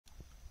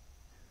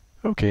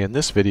Okay, in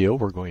this video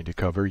we're going to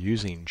cover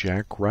using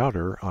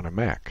Jackrouter on a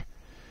Mac.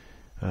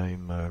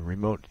 I'm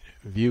remote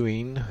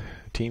viewing,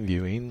 team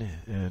viewing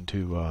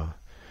into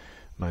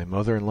my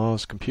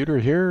mother-in-law's computer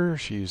here.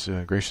 She's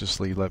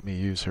graciously let me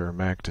use her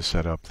Mac to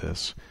set up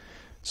this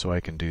so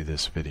I can do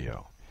this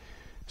video.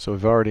 So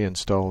we've already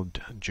installed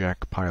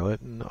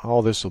JackPilot, and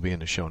all this will be in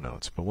the show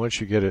notes. But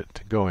once you get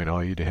it going,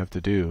 all you'd have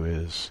to do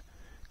is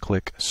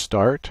click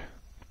Start,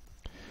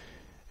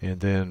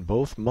 and then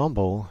both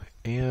Mumble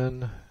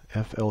and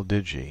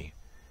FLdigi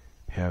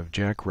have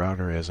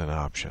Jackrouter as an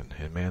option,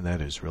 and man, that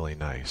is really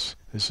nice.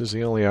 This is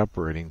the only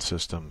operating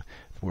system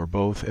where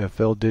both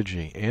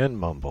FLdigi and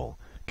Mumble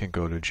can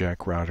go to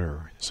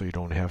Jackrouter, so you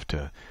don't have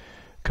to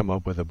come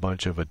up with a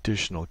bunch of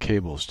additional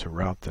cables to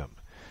route them.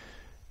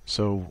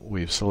 So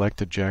we've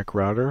selected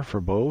Jackrouter for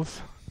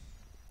both,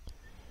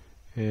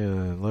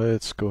 and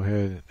let's go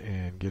ahead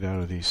and get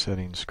out of these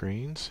setting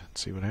screens and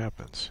see what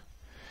happens.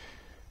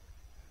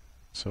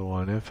 So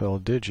on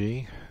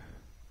FLdigi,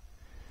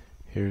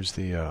 here's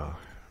the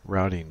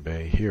routing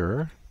bay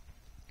here.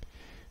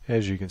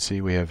 As you can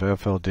see, we have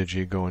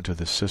FLdigi going to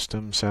the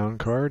system sound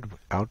card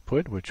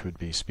output, which would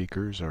be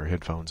speakers or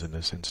headphones in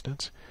this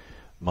instance.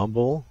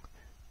 Mumble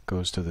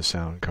goes to the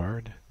sound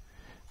card,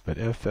 but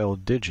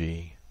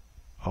FLdigi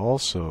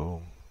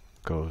also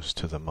goes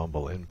to the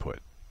Mumble input.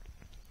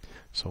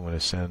 So I'm going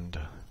to send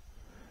a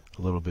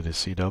little bit of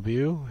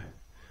CW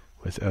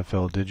with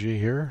FLdigi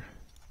here,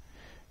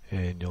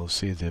 and you'll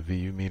see the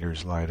VU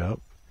meters light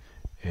up.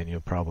 And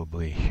you'll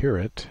probably hear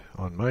it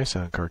on my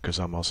sound card because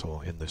I'm also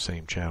in the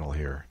same channel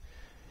here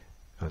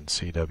on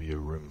CW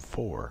room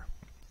 4.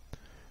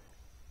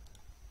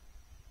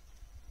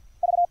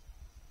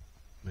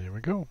 There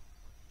we go.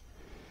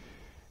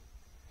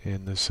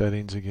 In the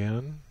settings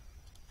again,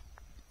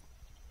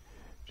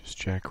 just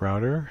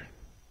Jackrouter,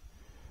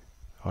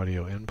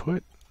 audio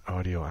input,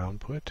 audio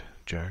output,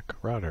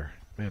 Jackrouter.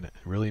 Man, it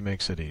really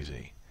makes it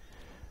easy.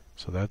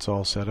 So that's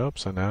all set up.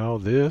 So now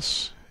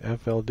this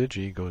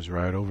FLdigi goes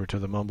right over to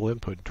the Mumble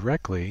input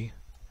directly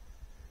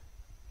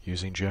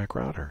using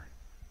Jackrouter.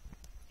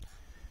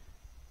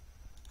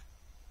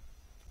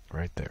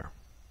 Right there.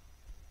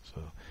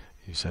 So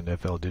you send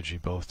FLdigi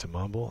both to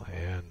Mumble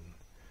and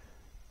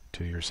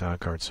to your sound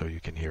card so you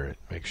can hear it.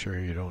 Make sure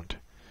you don't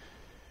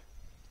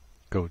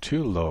go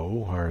too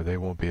low or they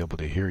won't be able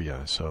to hear you.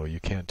 So you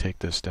can't take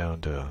this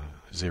down to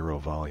 0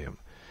 volume.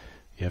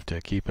 You have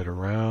to keep it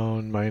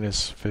around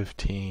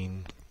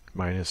 -15,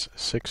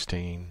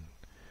 -16.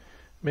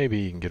 Maybe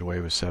you can get away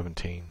with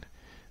 17,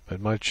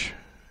 but much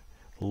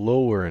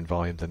lower in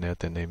volume than that,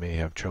 then they may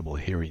have trouble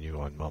hearing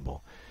you on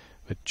Mumble.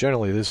 But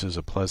generally this is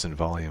a pleasant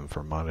volume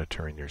for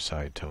monitoring your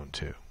sidetone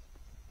too.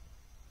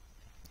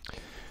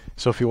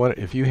 So if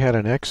you had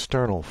an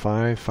external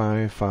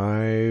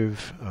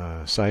 555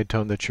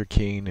 sidetone that you're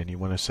keying and you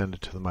want to send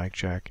it to the mic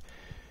jack,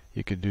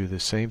 you could do the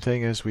same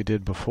thing as we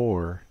did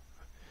before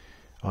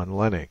on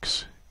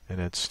Linux, and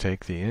it's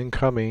take the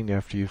incoming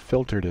after you've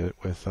filtered it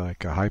with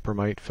like a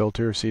hypermite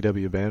filter,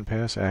 CW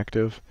bandpass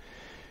active,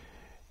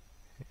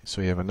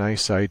 so you have a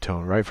nice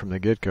sidetone right from the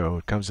get-go.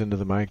 It comes into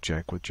the mic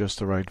jack with just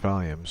the right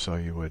volume. So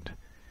you would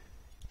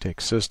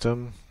take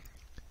system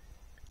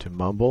to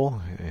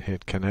Mumble and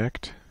hit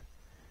connect,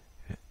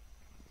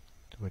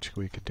 which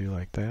we could do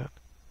like that,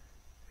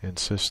 and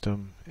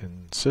system,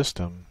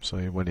 so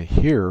you want to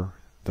hear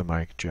the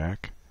mic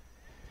jack.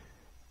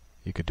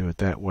 You could do it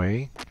that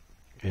way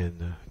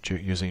in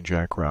using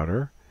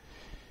Jackrouter,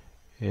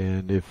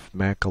 and if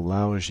Mac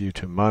allows you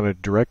to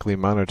directly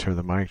monitor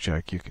the mic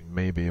jack, you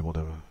may be able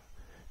to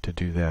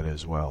do that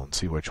as well and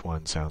see which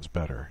one sounds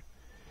better.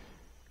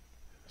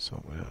 So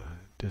I'm going to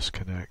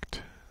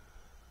disconnect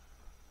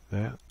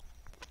that.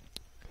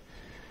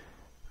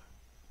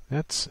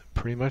 That's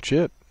pretty much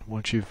it.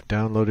 Once you've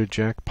downloaded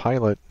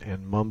JackPilot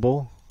and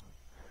Mumble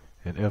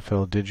and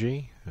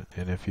FLdigi,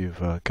 and if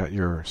you've got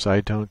your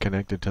sidetone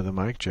connected to the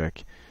mic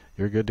jack,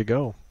 you're good to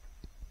go.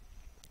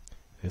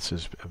 This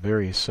is a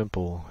very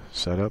simple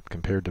setup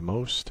compared to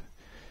most,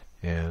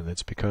 and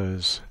it's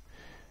because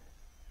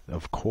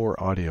of Core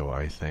Audio,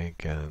 I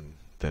think, and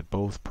that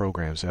both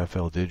programs,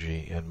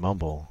 FLdigi and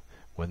Mumble,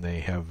 when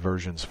they have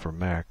versions for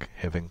Mac,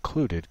 have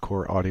included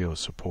Core Audio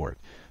support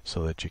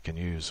so that you can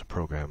use a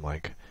program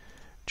like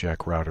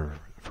Jackrouter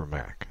for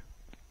Mac.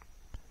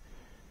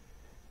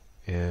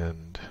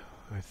 And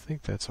I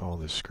think that's all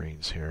the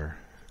screens here.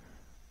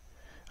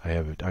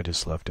 I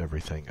just left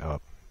everything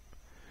up.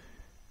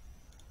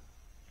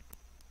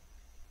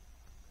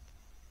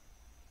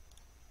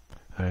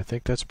 I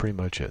think that's pretty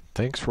much it.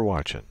 Thanks for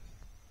watching.